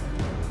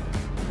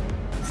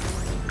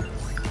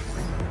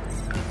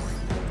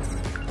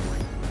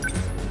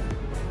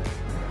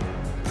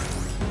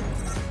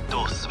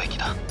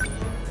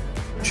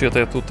 Че-то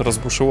я тут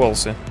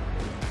разбушевался.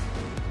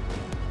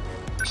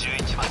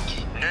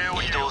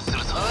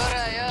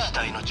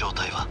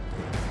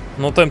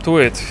 Но time to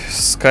wait.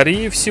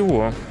 Скорее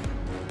всего.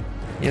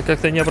 Я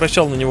как-то не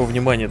обращал на него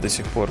внимания до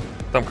сих пор.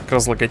 Там как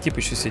раз логотип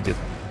еще сидит.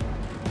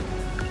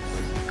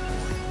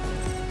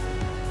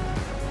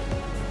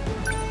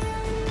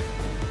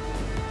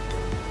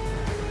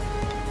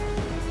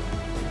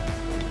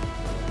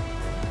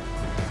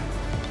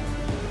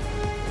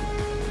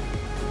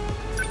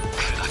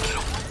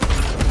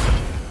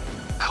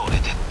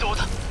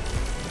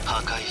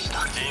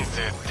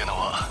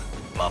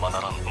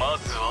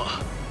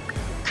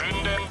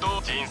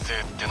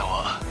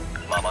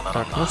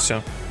 Так, ну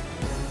все.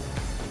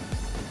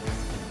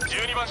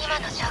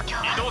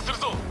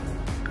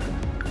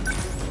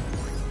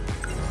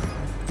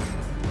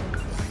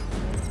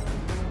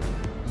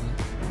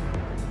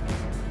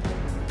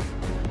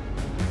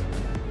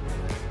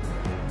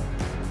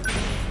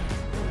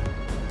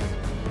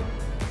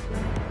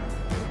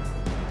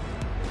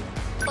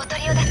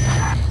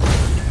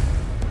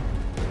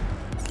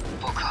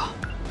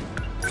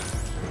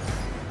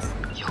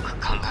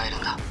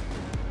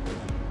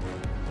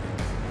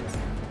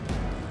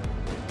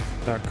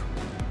 Так,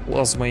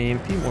 плазма и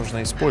МП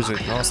можно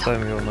использовать, но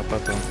оставим его на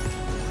потом.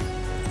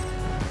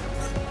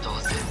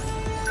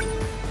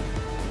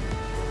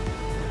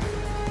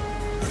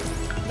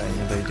 Да,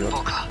 не дойдет.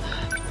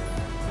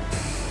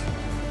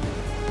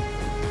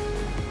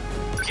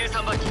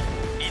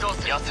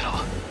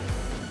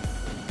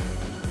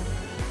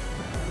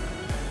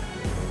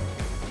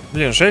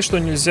 Блин, жаль, что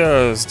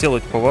нельзя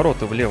сделать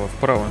повороты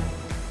влево-вправо.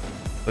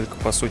 Только,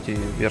 по сути,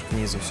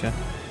 вверх-вниз и все.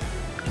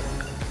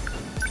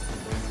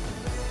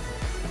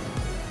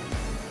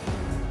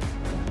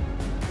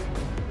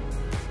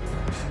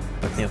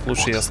 Так, нет,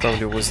 лучше я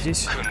оставлю его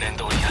здесь.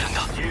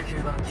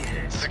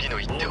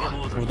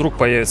 Вдруг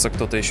появится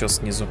кто-то еще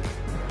снизу.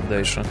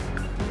 Дальше.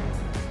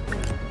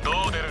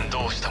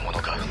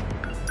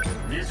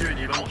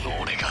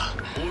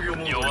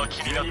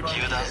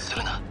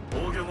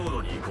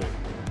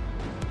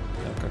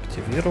 Так,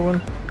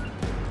 активирован.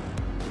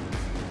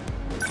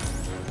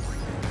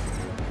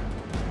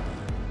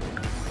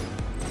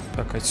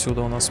 Так,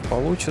 отсюда у нас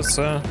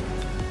получится.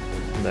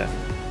 Да.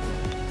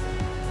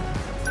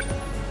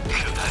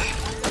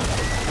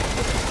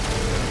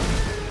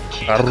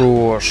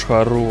 Хорош,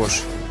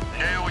 хорош.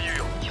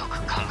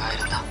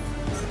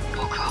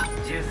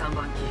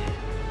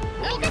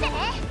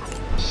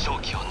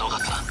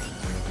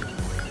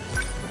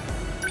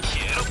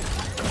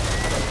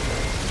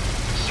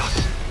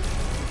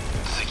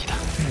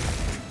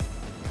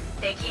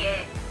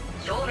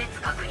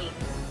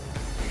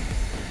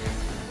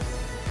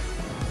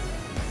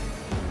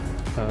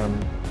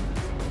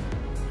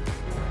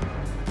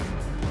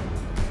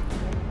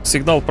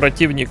 Сигнал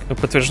противника...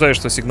 Подтверждаю,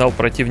 что сигнал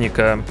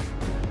противника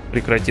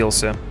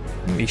прекратился.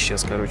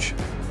 Исчез, короче.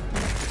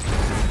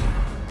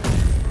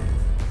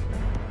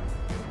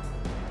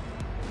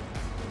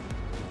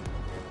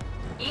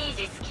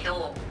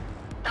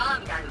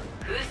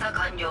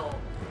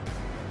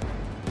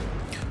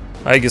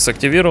 Aegis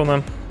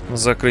активировано.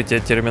 Закрытие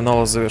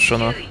терминала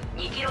завершено.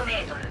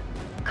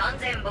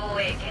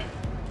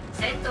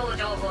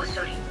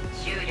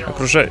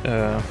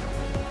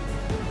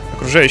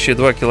 Окружающие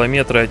 2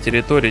 километра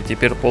территории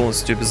теперь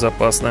полностью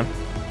безопасны.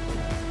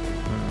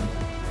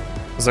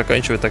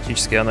 Заканчиваю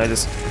тактический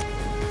анализ.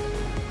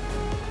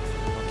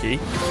 Окей.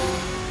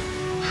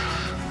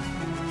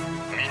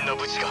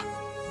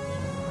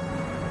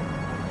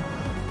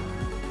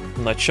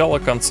 Начало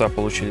конца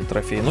получили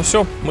трофей. Ну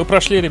все, мы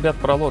прошли, ребят,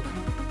 пролог.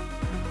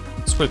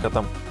 Сколько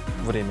там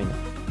времени?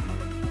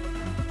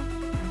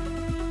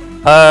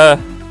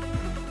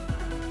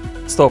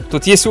 Стоп,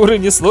 тут есть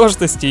уровни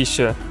сложности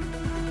еще.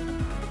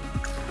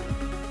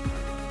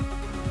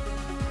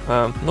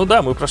 Ну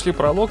да, мы прошли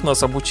пролог,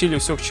 нас обучили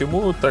все к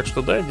чему, так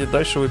что да,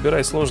 дальше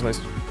выбирай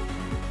сложность.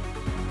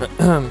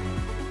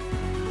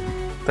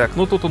 Так,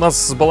 ну тут у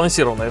нас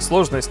сбалансированная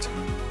сложность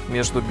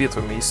между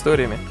битвами и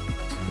историями.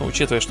 Ну,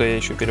 учитывая, что я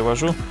еще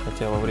перевожу,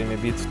 хотя во время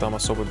битв там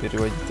особо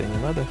переводить-то не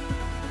надо.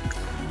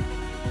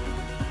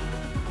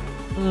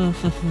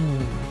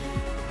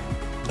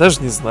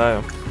 Даже не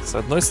знаю. С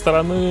одной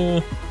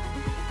стороны,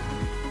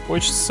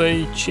 хочется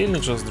и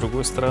челленджа, с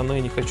другой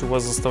стороны, не хочу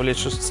вас заставлять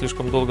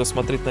слишком долго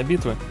смотреть на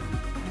битвы,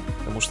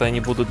 потому что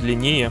они будут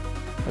длиннее,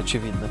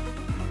 очевидно.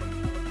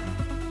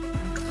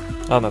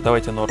 Ладно,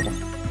 давайте норму.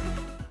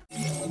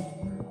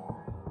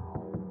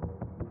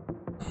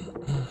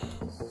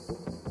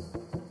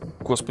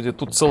 Господи,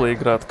 тут целая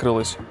игра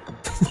открылась.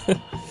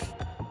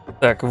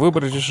 Так,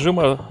 выбор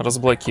режима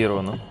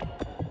разблокирован.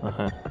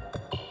 Ага.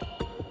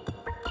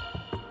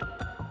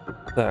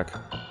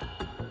 Так.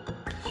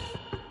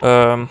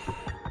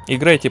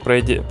 Играйте,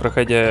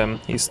 проходя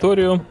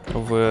историю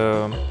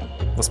в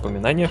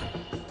воспоминаниях.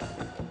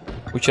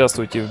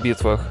 Участвуйте в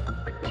битвах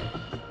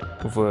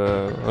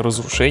в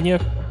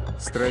разрушениях.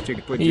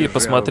 И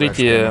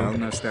посмотрите...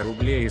 На 100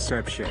 рублей и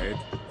сообщает.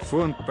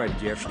 Фонд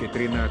поддержки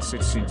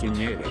 13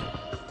 Сентинелей.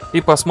 И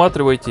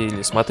посматривайте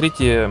или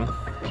смотрите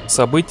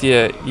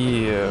события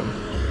и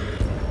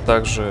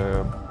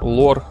также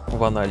лор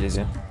в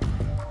анализе.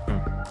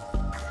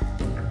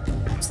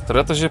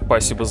 Strategy,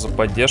 спасибо за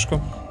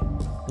поддержку.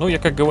 Ну, я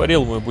как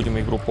говорил, мы будем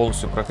игру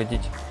полностью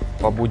проходить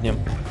по будням.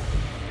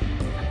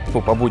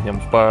 Фу, по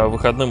будням, по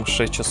выходным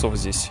 6 часов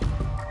здесь.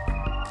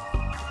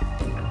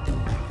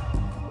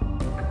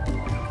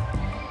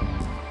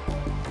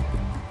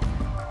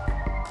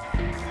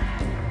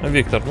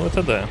 Виктор, ну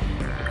это да.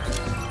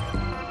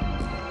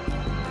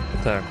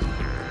 Так.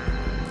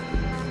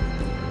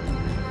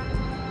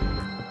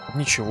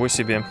 Ничего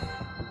себе.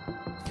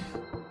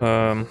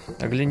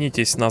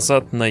 Оглянитесь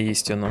назад на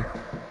истину.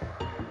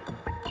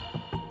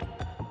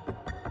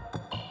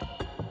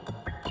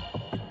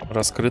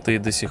 Раскрытые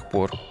до сих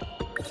пор.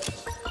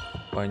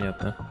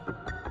 Понятно.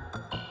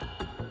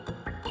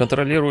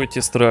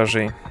 Контролируйте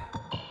стражей.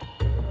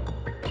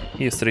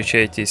 И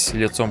встречайтесь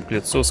лицом к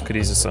лицу с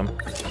кризисом.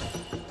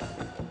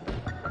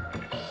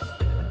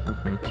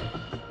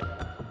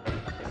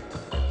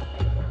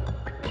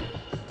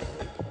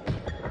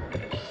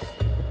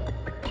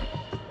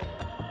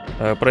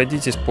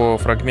 Пройдитесь по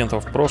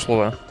фрагментам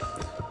прошлого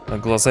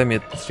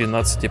глазами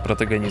 13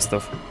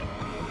 протагонистов.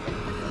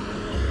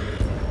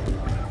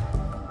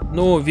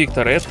 Ну,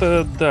 Виктор,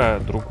 это, да,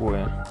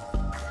 другое.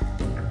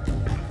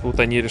 Тут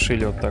они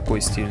решили вот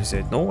такой стиль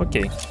взять. Ну,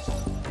 окей.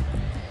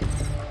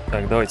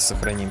 Так, давайте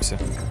сохранимся.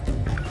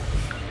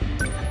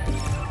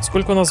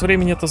 Сколько у нас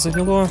времени это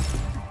заняло?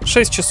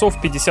 6 часов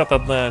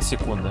 51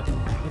 секунда.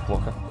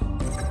 Неплохо.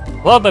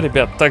 Ладно,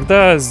 ребят,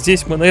 тогда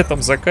здесь мы на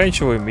этом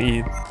заканчиваем,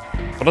 и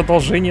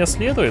продолжение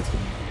следует.